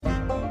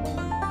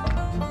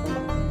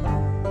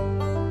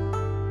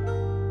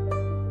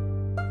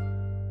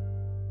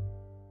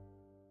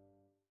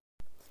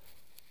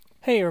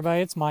Hey everybody,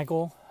 it's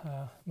Michael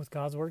with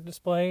God's Work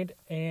Displayed,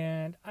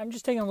 and I'm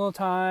just taking a little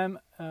time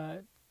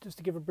just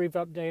to give a brief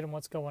update on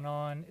what's going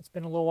on. It's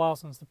been a little while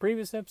since the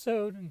previous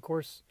episode, and of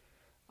course,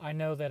 I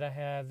know that I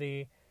had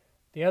the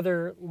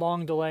other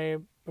long delay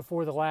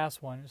before the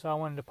last one, so I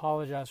wanted to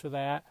apologize for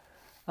that.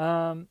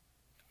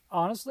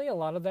 Honestly, a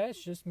lot of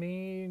that's just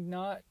me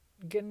not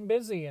getting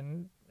busy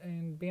and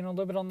being a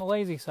little bit on the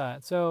lazy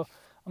side. So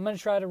I'm going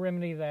to try to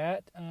remedy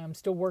that. I'm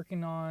still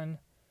working on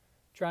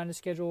trying to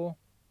schedule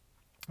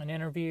an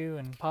interview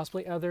and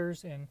possibly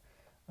others, and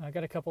I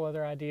got a couple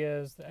other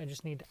ideas that I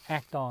just need to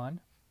act on.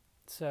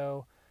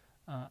 So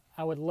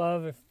I would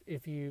love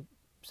if you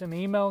send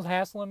me emails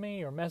hassling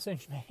me or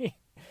message me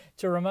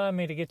to remind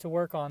me to get to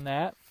work on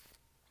that.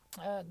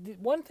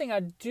 One thing I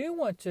do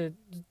want to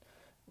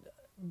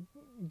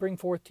bring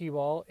forth to you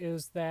all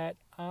is that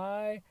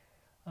I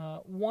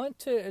want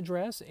to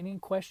address any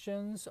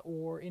questions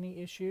or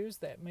any issues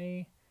that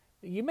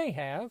you may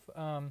have.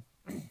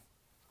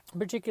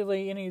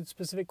 Particularly any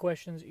specific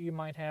questions you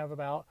might have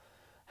about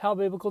how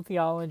biblical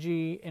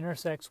theology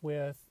intersects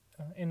with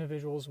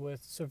individuals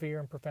with severe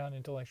and profound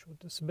intellectual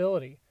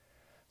disability.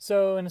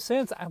 So in a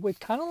sense, I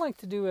would kind of like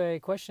to do a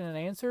question and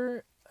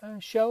answer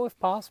show if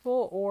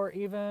possible, or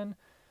even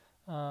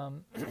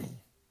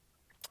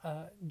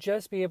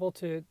just be able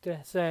to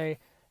say,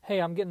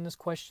 hey, I'm getting this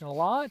question a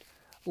lot.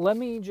 Let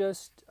me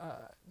just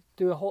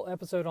do a whole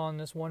episode on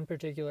this one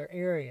particular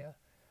area.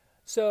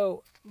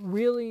 So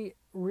really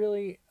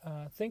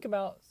think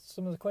about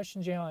some of the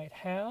questions you might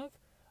have.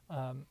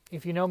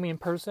 If you know me in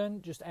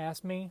person, just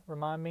ask me,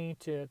 remind me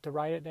to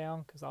write it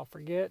down because I'll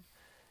forget.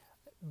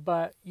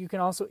 But you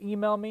can also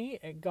email me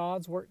at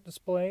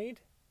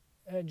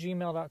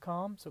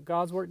godsworkdisplayed@gmail.com. So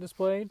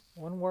godsworkdisplayed,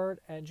 one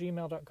word,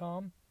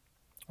 @gmail.com.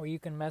 Or you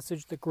can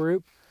message the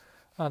group,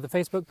 the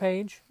Facebook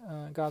page,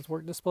 God's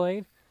Work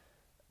Displayed.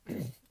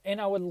 And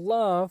I would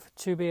love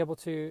to be able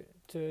to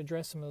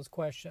address some of those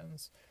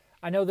questions.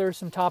 I know there are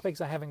some topics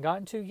I haven't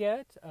gotten to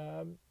yet.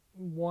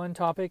 One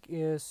topic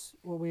is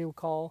what we would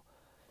call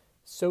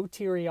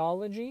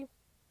soteriology,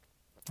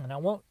 and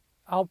I'll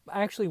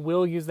actually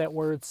will use that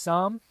word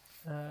some.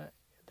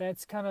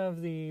 That's kind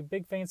of the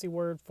big fancy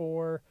word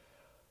for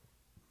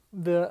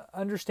the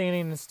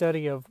understanding and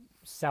study of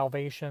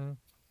salvation,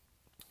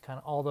 kind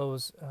of all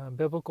those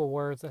biblical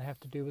words that have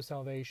to do with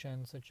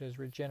salvation, such as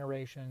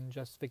regeneration,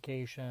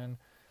 justification,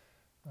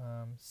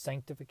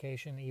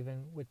 sanctification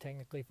even would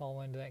technically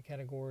fall into that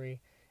category,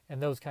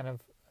 and those kind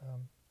of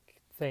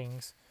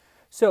things.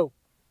 So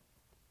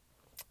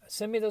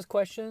send me those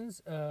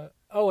questions.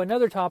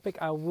 Another topic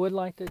I would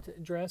like to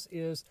address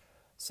is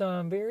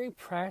some very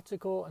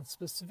practical and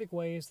specific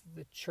ways that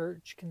the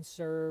church can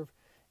serve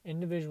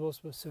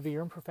individuals with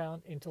severe and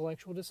profound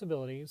intellectual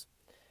disabilities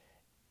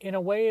in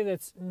a way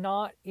that's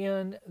not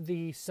in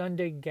the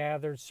Sunday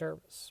gathered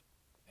service.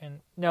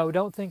 And no,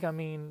 don't think I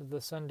mean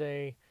the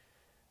Sunday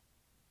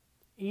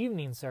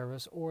evening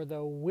service or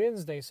the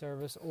Wednesday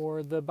service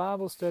or the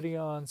Bible study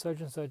on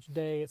such and such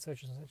day at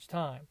such and such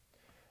time.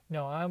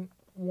 No, I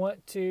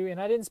want to,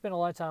 and I didn't spend a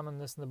lot of time on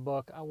this in the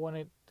book. I want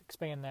to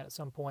expand that at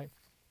some point.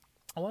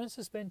 I want us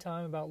to spend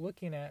time about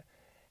looking at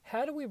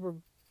how do we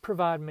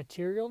provide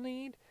material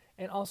need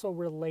and also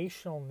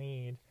relational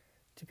need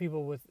to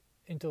people with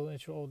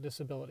intellectual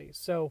disabilities.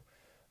 So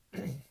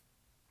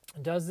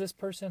does this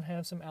person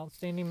have some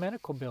outstanding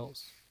medical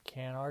bills?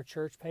 Can our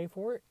church pay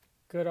for it?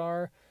 Could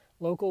our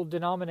local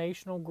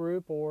denominational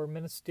group or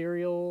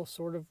ministerial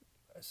sort of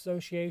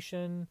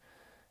association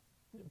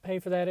pay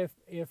for that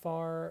if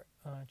our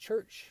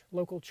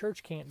local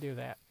church can't do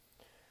that?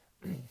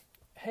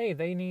 Hey,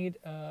 they need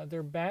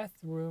their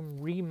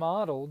bathroom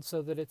remodeled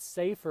so that it's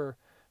safer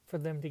for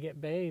them to get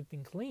bathed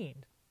and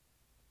cleaned.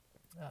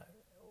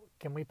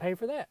 Can we pay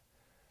for that?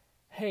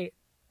 Hey,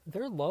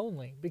 they're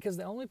lonely because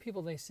the only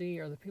people they see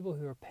are the people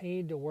who are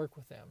paid to work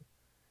with them.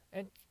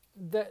 And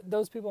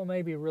those people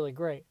may be really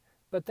great,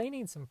 but they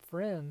need some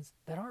friends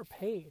that aren't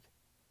paid.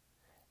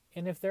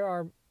 And if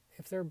they're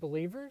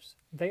believers,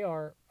 they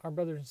are our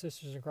brothers and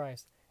sisters in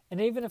Christ.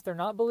 And even if they're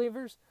not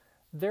believers,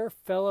 they're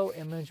fellow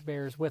image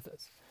bearers with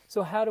us.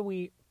 So how do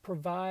we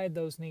provide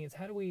those needs?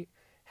 How do we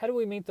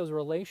meet those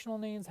relational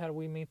needs? How do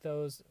we meet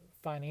those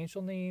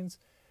financial needs?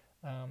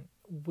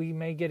 We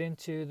may get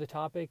into the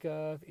topic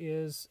of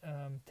using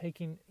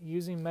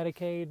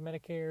Medicaid,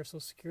 Medicare, Social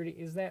Security.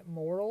 Is that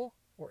moral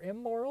or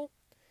immoral?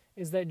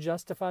 Is that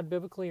justified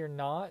biblically or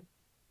not?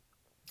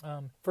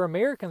 For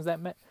Americans,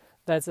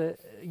 that's a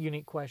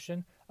unique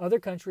question. Other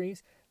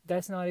countries,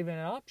 that's not even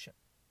an option.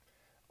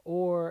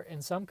 Or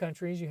in some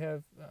countries, you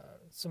have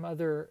some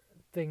other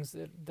things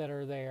that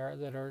are there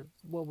that are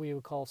what we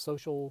would call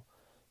social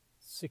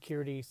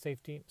safety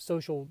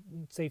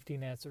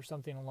nets or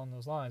something along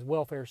those lines,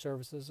 welfare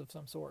services of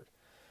some sort.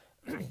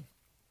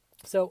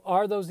 So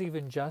are those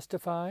even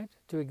justified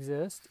to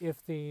exist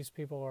if these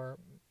people are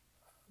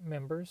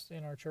members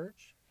in our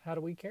church? How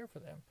do we care for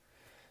them?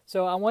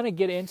 So I want to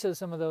get into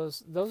some of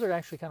those. Those are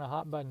actually kind of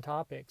hot button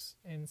topics.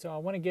 And so I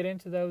want to get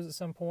into those at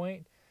some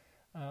point.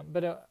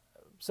 But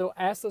So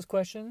ask those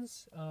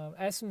questions,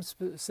 ask some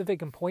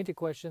specific and pointed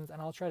questions, and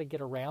I'll try to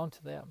get around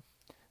to them.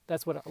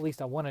 That's what at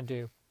least I want to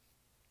do.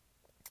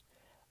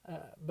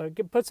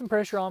 But put some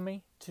pressure on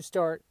me to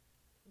start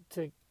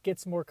to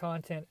get some more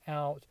content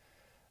out,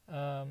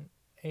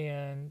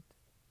 and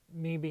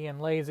me being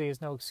lazy is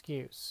no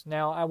excuse.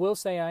 Now, I will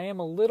say I am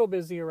a little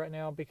busier right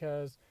now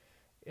because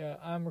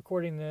I'm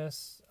recording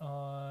this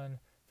on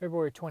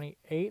February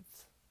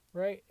 28th,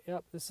 right?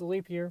 Yep, this is a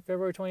leap year,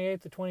 February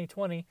 28th of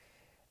 2020,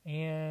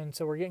 and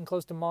so we're getting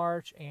close to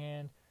March,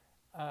 and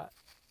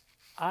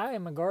I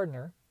am a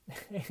gardener,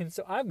 and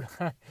so I've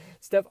got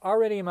stuff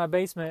already in my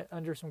basement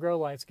under some grow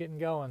lights getting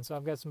going. So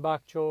I've got some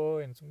bok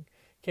choy and some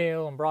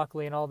kale and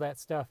broccoli and all that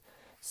stuff.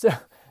 So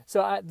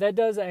that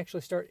does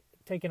actually start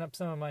taking up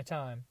some of my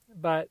time,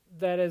 but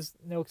that is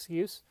no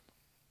excuse,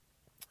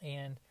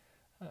 and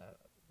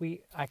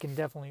I can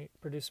definitely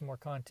produce some more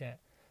content.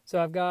 So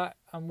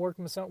I'm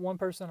working with one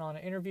person on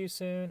an interview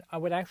soon. I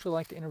would actually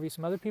like to interview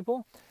some other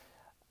people,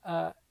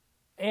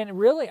 and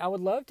really I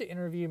would love to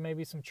interview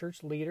maybe some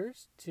church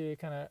leaders to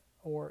kind of,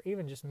 or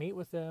even just meet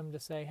with them to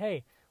say,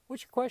 hey,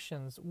 what's your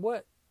questions?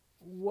 What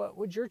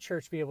would your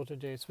church be able to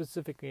do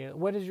specifically?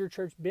 What has your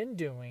church been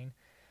doing?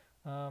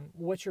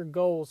 What's your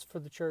goals for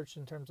the church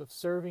in terms of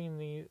serving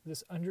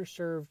this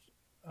underserved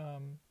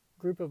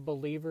group of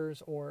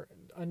believers or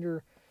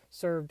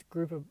underserved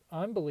group of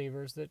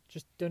unbelievers that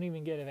just don't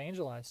even get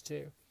evangelized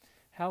to?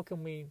 How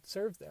can we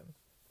serve them?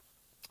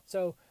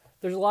 So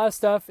there's a lot of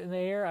stuff in the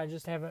air. I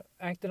just haven't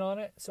acted on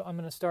it. So I'm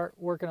going to start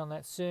working on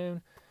that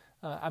soon.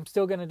 I'm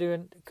still going to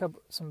do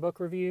some book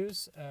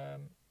reviews,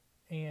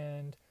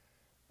 and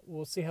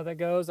we'll see how that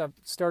goes. I've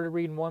started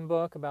reading one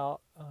book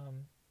about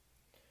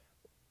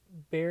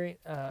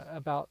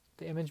about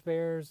the image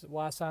bearers,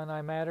 why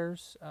Sinai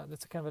matters.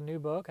 That's kind of a new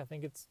book. I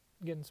think it's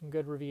getting some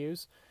good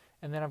reviews.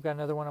 And then I've got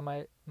another one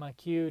on my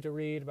queue to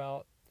read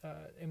about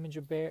the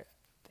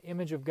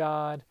image of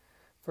God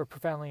for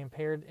profoundly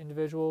impaired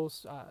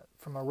individuals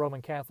from a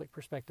Roman Catholic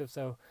perspective.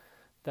 So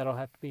that'll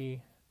have to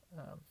be,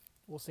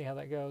 we'll see how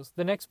that goes.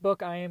 The next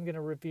book I am going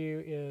to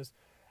review is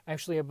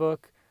actually a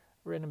book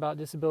written about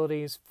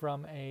disabilities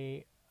from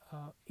a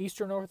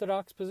Eastern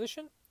Orthodox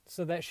position.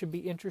 So that should be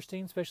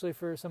interesting, especially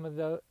for some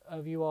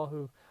of you all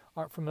who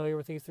aren't familiar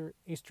with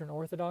Eastern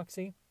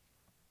Orthodoxy.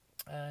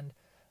 And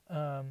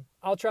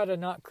I'll try to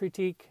not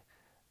critique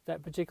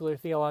that particular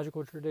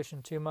theological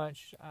tradition too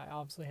much. I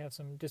obviously have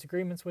some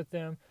disagreements with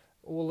them.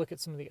 We'll look at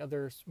some of the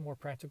other more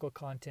practical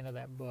content of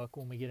that book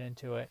when we get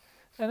into it.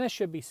 And that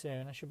should be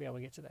soon. I should be able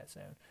to get to that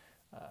soon.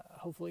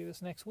 Hopefully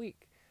this next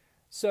week.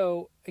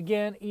 So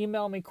again,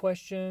 email me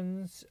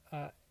questions,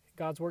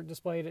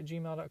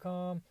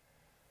 godsworkdisplayed@gmail.com,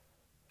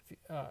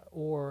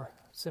 or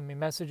send me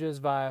messages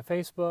via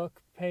Facebook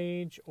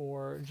page,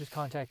 or just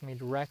contact me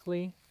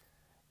directly,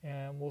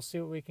 and we'll see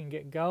what we can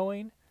get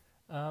going.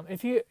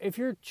 If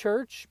your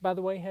church, by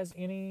the way, has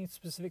any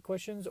specific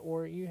questions,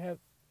 or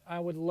I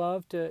would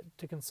love to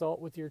consult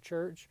with your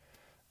church.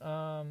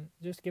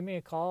 Just give me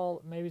a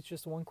call. Maybe it's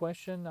just one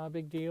question, not a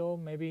big deal.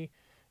 Maybe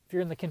if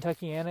you're in the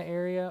Kentuckiana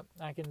area,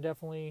 I can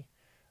definitely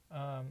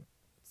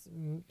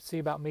see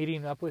about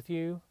meeting up with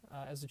you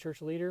as a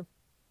church leader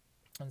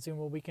and seeing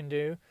what we can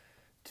do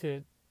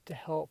to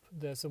help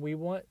this.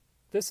 So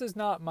this is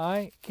not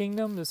my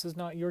kingdom. This is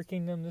not your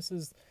kingdom. This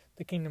is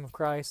the kingdom of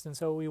Christ. And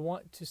so we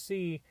want to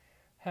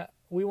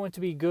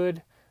be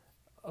good,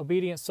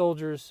 obedient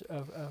soldiers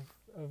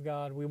of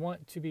God. We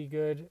want to be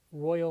good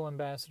royal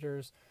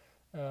ambassadors,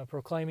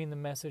 proclaiming the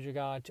message of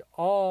God to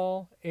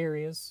all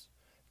areas,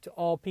 to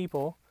all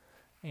people,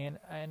 and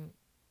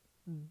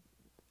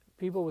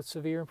people with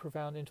severe and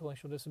profound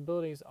intellectual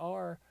disabilities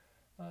are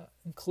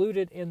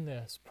included in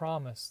this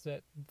promise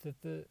that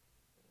the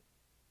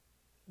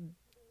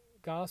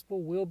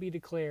gospel will be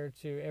declared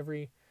to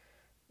every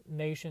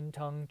nation,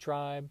 tongue,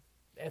 tribe,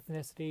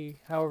 ethnicity,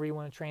 however you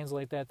want to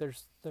translate that.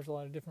 There's a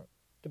lot of different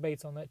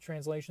debates on that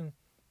translation,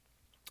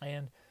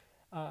 and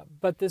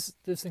but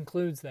this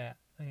includes that.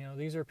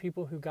 These are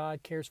people who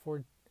God cares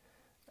for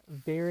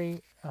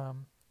very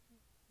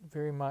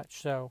very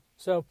much so.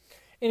 So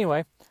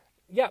anyway,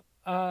 yeah,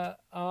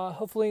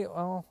 hopefully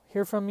I'll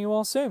hear from you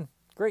all soon.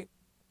 Great.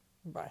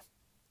 Bye.